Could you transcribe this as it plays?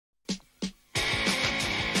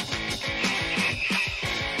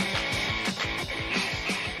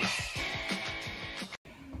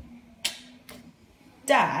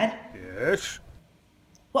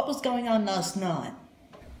was going on last night?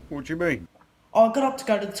 What do you mean? I got up to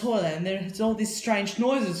go to the toilet and there's all these strange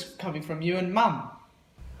noises coming from you and Mum.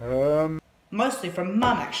 Mostly from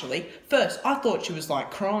Mum, actually. First, I thought she was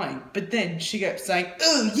like crying, but then she kept saying,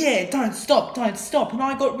 "Oh yeah, don't stop," and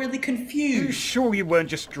I got really You confused. sure you weren't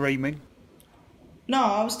just dreaming? No,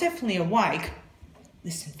 I was definitely awake.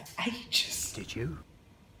 Listen, for ages. Did you?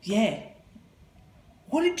 Yeah.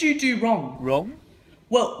 What did you do wrong? Wrong?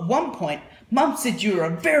 Well, at one point, Mum said you were a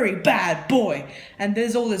very bad boy, and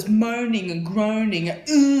there's all this moaning and groaning,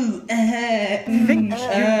 Think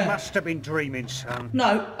you must have been dreaming, son.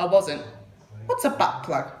 No, I wasn't. What's a butt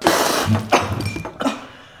plug?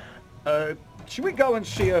 Should we go and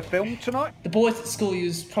see her film tonight? The boys at school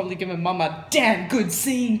used probably giving Mum a damn good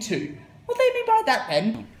scene to. What do they mean by that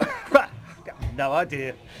then? No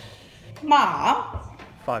idea. Ma?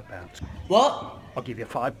 £5. What? I'll give you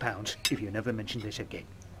 £5 if you never mention this again.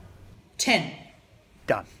 10.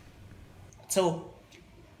 Done. That's all.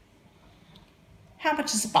 How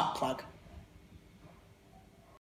much is a butt plug?